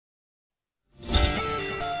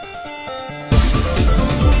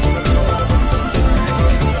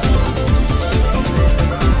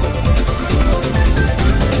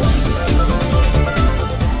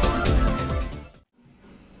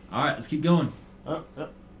keep going. Oh,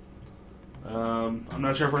 yep. I'm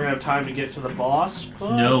not sure if we're gonna have time to get to the boss.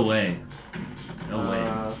 But, No way. No way.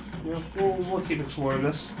 Yeah, we'll keep exploring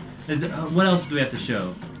this. What else do we have to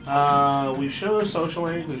show? We've shown the social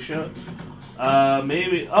link. We've shown.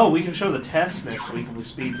 Maybe. Oh, we can show the test next week if we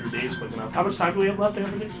speed through days quick enough. How much time do we have left,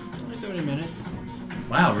 Anthony? Only 30 minutes.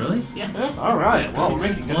 Wow, really? Yeah. All right. Well, we're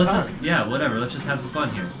making good time. Yeah, whatever. Let's just have some fun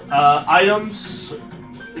here. Items.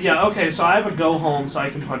 Yeah. Okay. So I have a go home, so I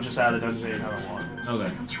can punch us out of the dungeon anytime I want.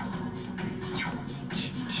 Okay.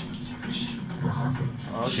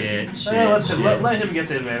 Okay. Shit. Yeah, let him get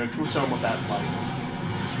the advantage. We'll show him what that's like.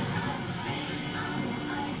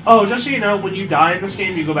 Oh, just so you know, when you die in this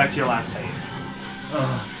game, you go back to your last save.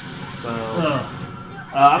 So,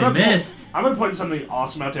 I'm gonna point something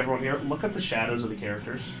awesome out to everyone here. Look at the shadows of the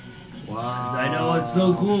characters. Wow. I know, it's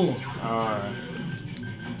so cool. Alright.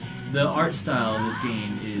 The art style in this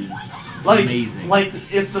game is like, amazing. Like,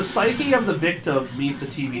 it's the psyche of the victim meets a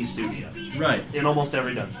TV studio. Right. In almost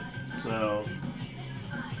every dungeon. So...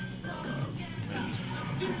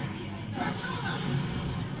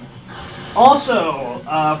 Also,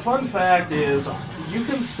 fun fact is, you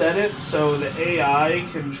can set it so the AI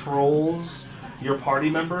controls your party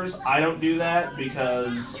members. I don't do that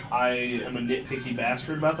because I am a nitpicky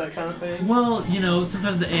bastard about that kind of thing. Well, you know,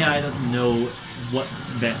 sometimes the AI doesn't know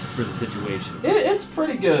what's best for the situation. It's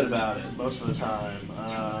pretty good about it most of the time.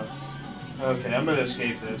 Okay, I'm gonna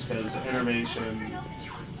escape this because innervation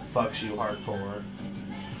fucks you hardcore.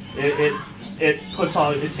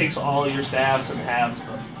 It takes all your staffs and halves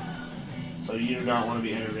them. So you do not want to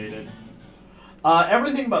be innervated.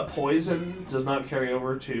 Everything but poison does not carry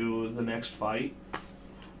over to the next fight,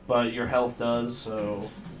 but your health does, so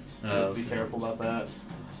be careful about that.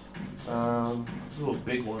 Ooh, a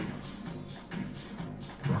big one.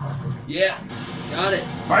 Yeah, got it.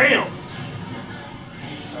 Bam!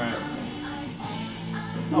 Alright.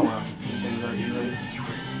 Oh wow, these things are easy.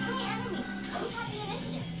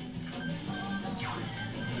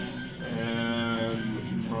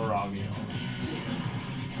 And Moravia.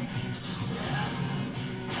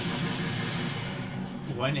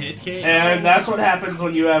 One hit KO. And that's what happens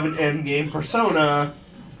when you have an endgame persona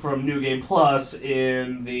from New Game Plus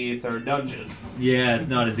in the third dungeon. Yeah, it's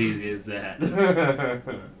not as easy as that.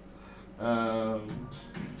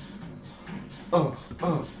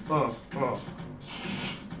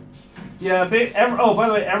 Yeah, by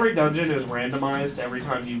the way, every dungeon is randomized every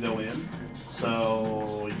time you go in.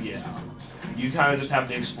 So, yeah. You kind of just have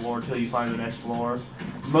to explore till you find the next floor.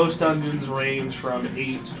 Most dungeons range from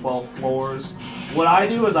 8 to 12 floors. What I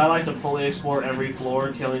do is I like to fully explore every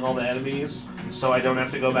floor, killing all the enemies, so I don't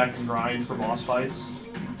have to go back and grind for boss fights.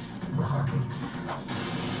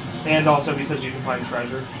 And also because you can find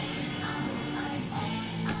treasure.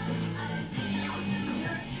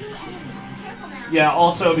 Yeah,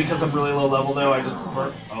 also because I'm really low level though, I just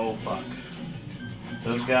burn. Oh fuck.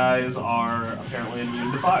 Those guys are apparently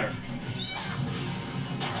immune to fire.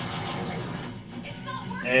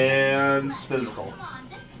 And physical.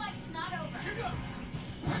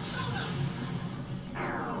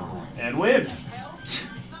 And wind.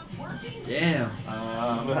 Damn.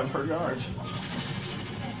 I'm gonna have her guard.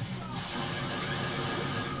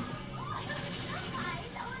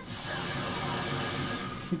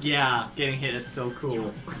 Yeah, getting hit is so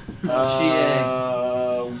cool.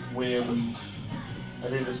 Wind. I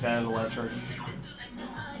think this guy is electric.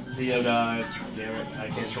 Zeo died. Damn it, I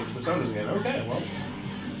can't change personas again. Okay, well.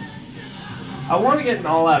 I want to get an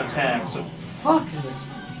all-out attack, so fuck this.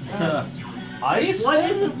 Ice? What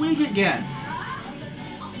is it weak against?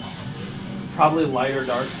 Probably light or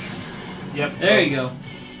dark. Yep. There you go.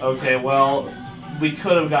 Okay, well, we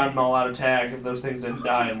could have gotten an all-out attack if those things didn't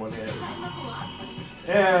die in one hit.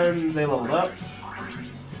 And they leveled up.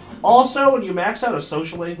 Also, when you max out a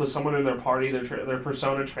social link with someone in their party, their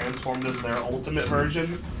persona transformed as their ultimate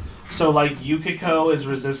version. So, like, Yukiko is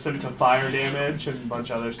resistant to fire damage, and a bunch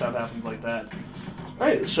of other stuff happens like that.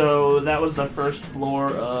 Alright, so that was the first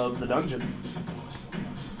floor of the dungeon.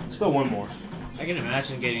 Let's go one more. I can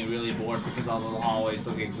imagine getting really bored because all the hallways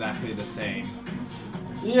look exactly the same.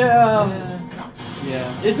 Yeah.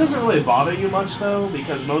 It doesn't really bother you much, though,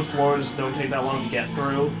 because most floors don't take that long to get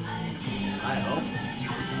through. I hope.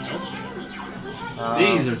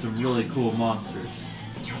 These are some really cool monsters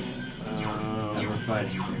that we're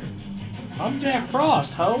fighting here. I'm Jack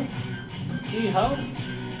Frost, ho. He ho.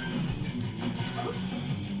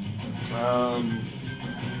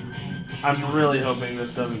 I'm really hoping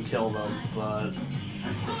this doesn't kill them, but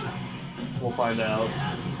we'll find out.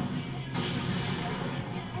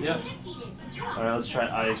 Yep. Alright, let's try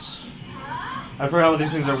ice. I forgot what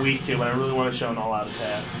these things are weak to, but I really want to show an all-out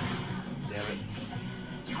attack. damn it.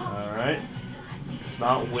 Alright. It's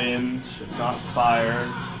not wind. It's not fire.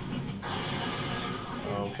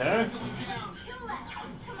 Okay.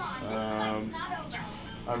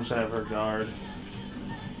 I'm just gonna have her guard.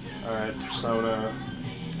 Alright, Persona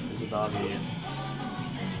is a doggy.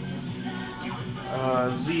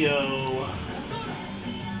 Zio.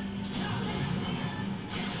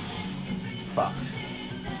 Fuck.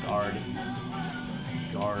 Guard.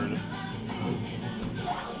 Guard.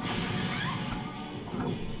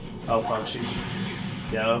 Oh fuck, she's...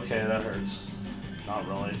 Yeah, okay, that hurts. Not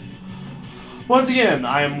really. Once again,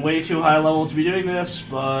 I am way too high level to be doing this,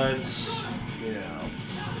 but... You know.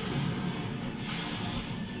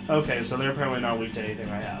 Okay, so they're apparently not weak to anything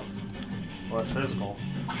I have. Well, that's physical.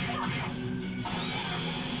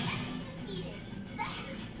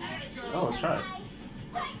 Oh, let's try it.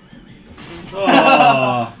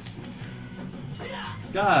 Oh.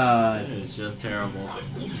 God. It's just terrible.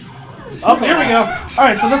 Oh, here we go.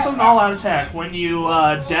 Alright, so this is an all-out attack. When you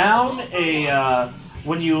down a...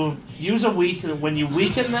 when you use a when you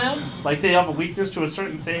weaken them, like they have a weakness to a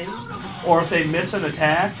certain thing, or if they miss an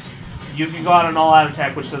attack, you can go out an all-out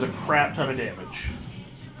attack, which does a crap ton of damage.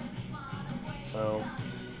 So...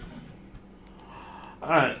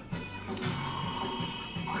 Alright.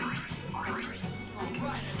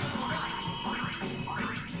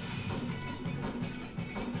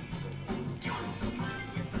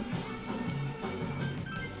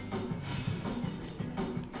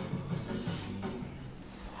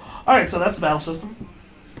 Alright, so that's the battle system.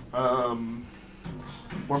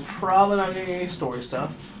 We're probably not getting any story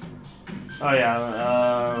stuff. Oh yeah,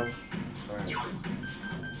 alright.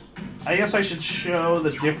 I guess I should show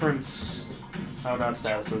the difference... Oh, not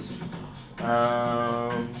statuses.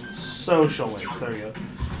 Social links, there we go.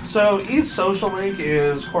 So, each social link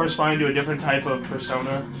is corresponding to a different type of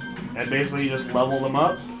persona, and basically you just level them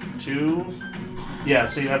up to... Yeah,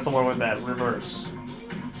 see, that's the one with that, reverse.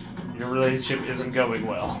 Your relationship isn't going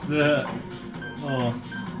well. Oh.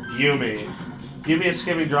 Yumi. Yumi is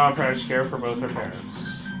skipping draw and practice care for both her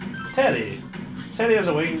parents. Teddy. Teddy has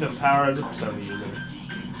awakened to the power as a persona user.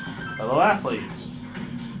 Fellow athletes.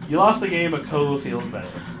 You lost the game, but Kogo feels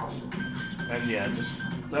better. And yeah, just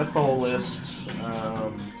that's the whole list.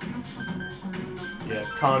 Yeah,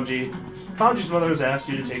 Kanji. Kanji's mother has asked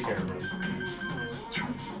you to take care of him.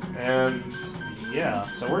 And yeah,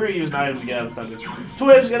 so we're gonna use an item to get out of this dungeon. 2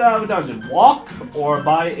 ways to get out of a dungeon: walk or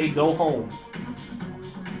buy a go home.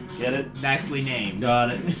 Get it? Nicely named.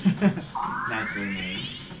 Got it. Nicely named.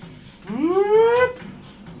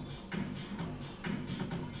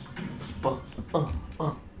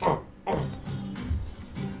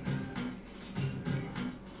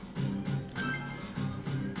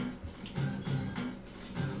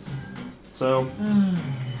 So,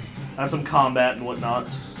 that's some combat and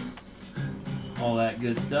whatnot. All that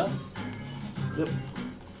good stuff. Yep.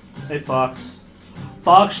 Hey, Fox.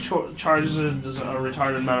 Fox charges a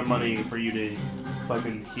retarded amount of money for you to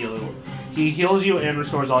fucking heal it. He heals you and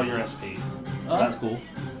restores all your SP. Oh, that's cool.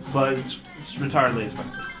 But it's retardedly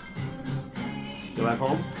expensive. Go back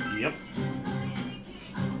home? Yep.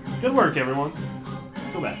 Good work, everyone. Let's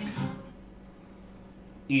go back.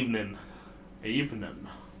 Evening. Evening.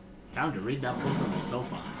 Time to read that book on the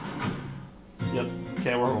sofa. Yep.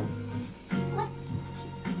 Okay, we're home.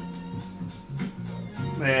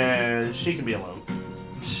 And she can be alone.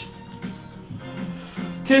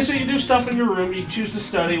 Okay, so you do stuff in your room. You choose to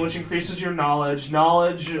study, which increases your knowledge.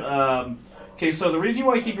 Knowledge, okay, so the reason you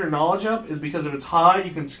want to keep your knowledge up is because if it's high,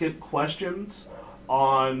 you can skip questions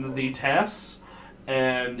on the tests,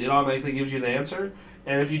 and it automatically gives you the answer.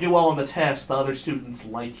 And if you do well on the test, the other students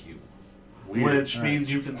like you. Weird. Which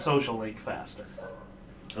means you can social link faster.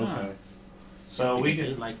 Okay. Huh. So we Because can...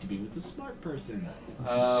 they'd like to be with the smart person.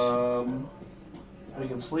 We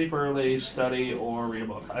can sleep early, study, or read a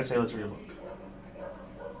book. I say let's read a book.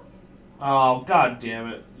 Oh, god damn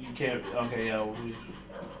it. You can't... Okay, yeah,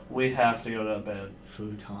 we have to go to bed.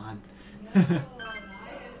 Futon.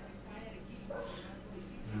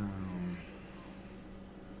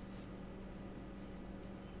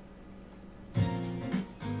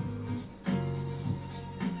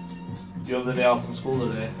 You have the day off from school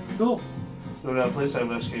today. Cool. Go down to place I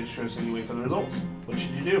investigate stress and you wait for the results. What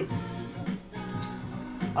should you do?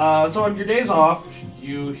 So on your days off,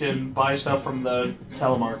 you can buy stuff from the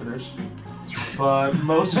telemarketers, but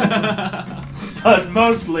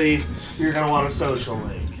mostly you're gonna want a social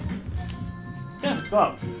link. Yeah, let's go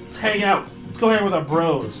out. Let's hang out. Let's go hang with our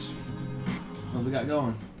bros. What we got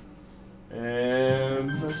going?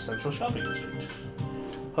 And the Central Shopping District.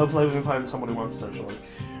 Hopefully we can find someone who wants a social link.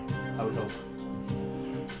 I would hope.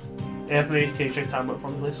 Anthony, can you check time up for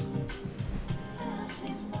me, please?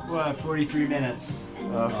 What, 43 minutes.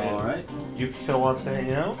 Okay. Alright. Yukiko wants to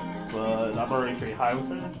hang out, but I'm already pretty high with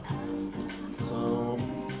her.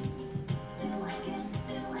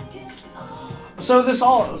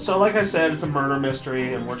 So like I said, it's a murder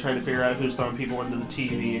mystery, and we're trying to figure out who's throwing people into the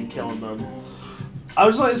TV and killing them. I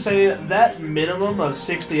was like to say that minimum of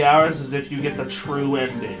 60 hours is if you get the true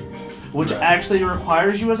ending, which actually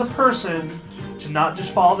requires you as a person to not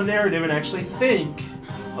just follow the narrative and actually think,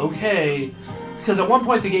 okay, because at one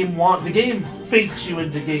point the game fakes you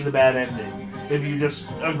into getting the bad ending if you just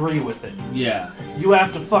agree with it. Yeah. You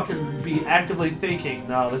have to fucking be actively thinking,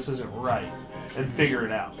 no, this isn't right, and figure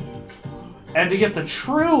it out. And to get the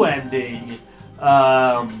true ending,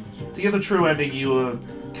 you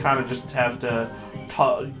kind of just have to.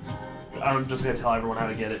 I'm just gonna tell everyone how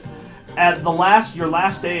to get it. At your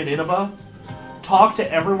last day in Inaba, talk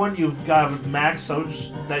to everyone you've got max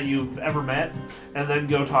that you've ever met, and then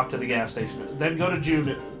go talk to the gas station. Then go to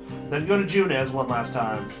Junez one last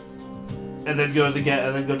time, and then go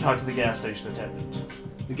talk to the gas station attendant.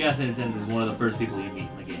 The gas attendant is one of the first people you meet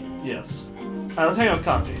in the game. Yes. Alright, let's hang out with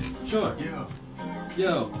Kanji. Sure.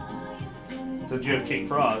 Yo. Since you have King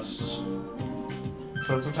Frost.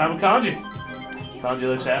 Spend some time with Kanji. Kanji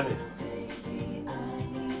looks happy.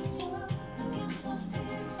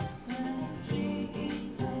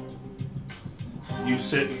 You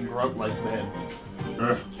sit and grunt like men.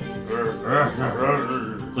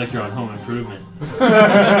 It's like you're on Home Improvement.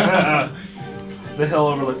 The hill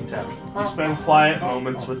overlooking town. You spend quiet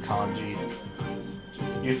moments with Kanji.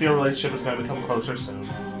 You feel a relationship is going to become closer soon.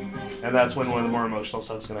 And that's when one of the more emotional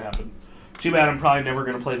stuff is going to happen. Too bad I'm probably never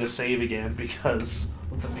going to play the save again because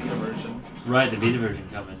of the Vita version. Right, the Vita version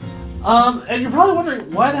coming. And you're probably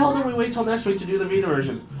wondering, why the hell didn't we wait till next week to do the Vita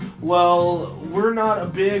version? Well, we're not a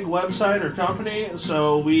big website or company,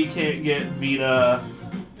 so we can't get Vita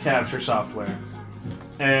capture software.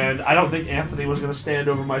 And I don't think Anthony was going to stand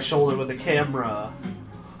over my shoulder with a camera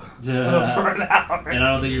for an hour. And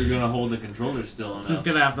I don't think you're going to hold the controller still enough. This is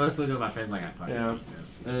gonna have this look at my face like I fucking Yeah.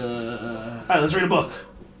 this. Alright, let's read a book.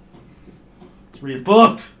 Let's read a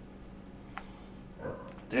book!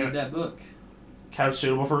 Read that book. Couch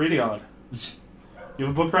suitable for reading on. You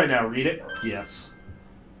have a book right now. Read it? Yes.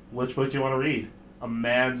 Which book do you want to read? A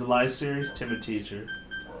Man's Life series? Timid Teacher.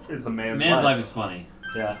 Read The Man's Life. Life is funny.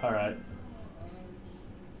 Yeah, alright.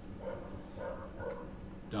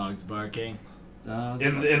 Dogs barking.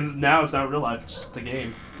 In now it's not real life, it's just the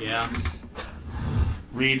game. Yeah.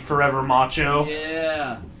 Read Forever Macho.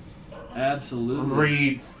 Yeah. Absolutely.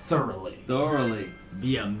 Read thoroughly. Thoroughly.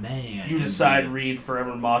 Be a man. You decide read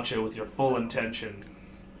Forever Macho with your full intention.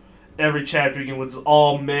 Every chapter begins with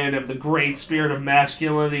all men have the great spirit of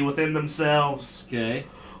masculinity within themselves. Okay.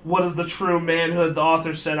 What is the true manhood? The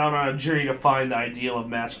author set out on a journey to find the ideal of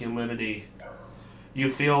masculinity. You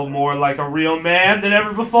feel more like a real man than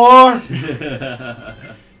ever before.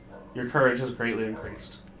 Your courage has greatly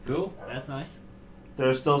increased. Cool. That's nice. There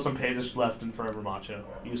are still some pages left in Forever Macho.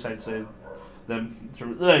 You decide to save them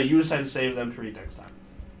to read next time.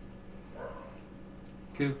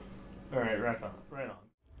 Cool. Alright, right on.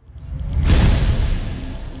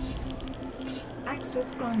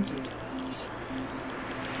 Access granted.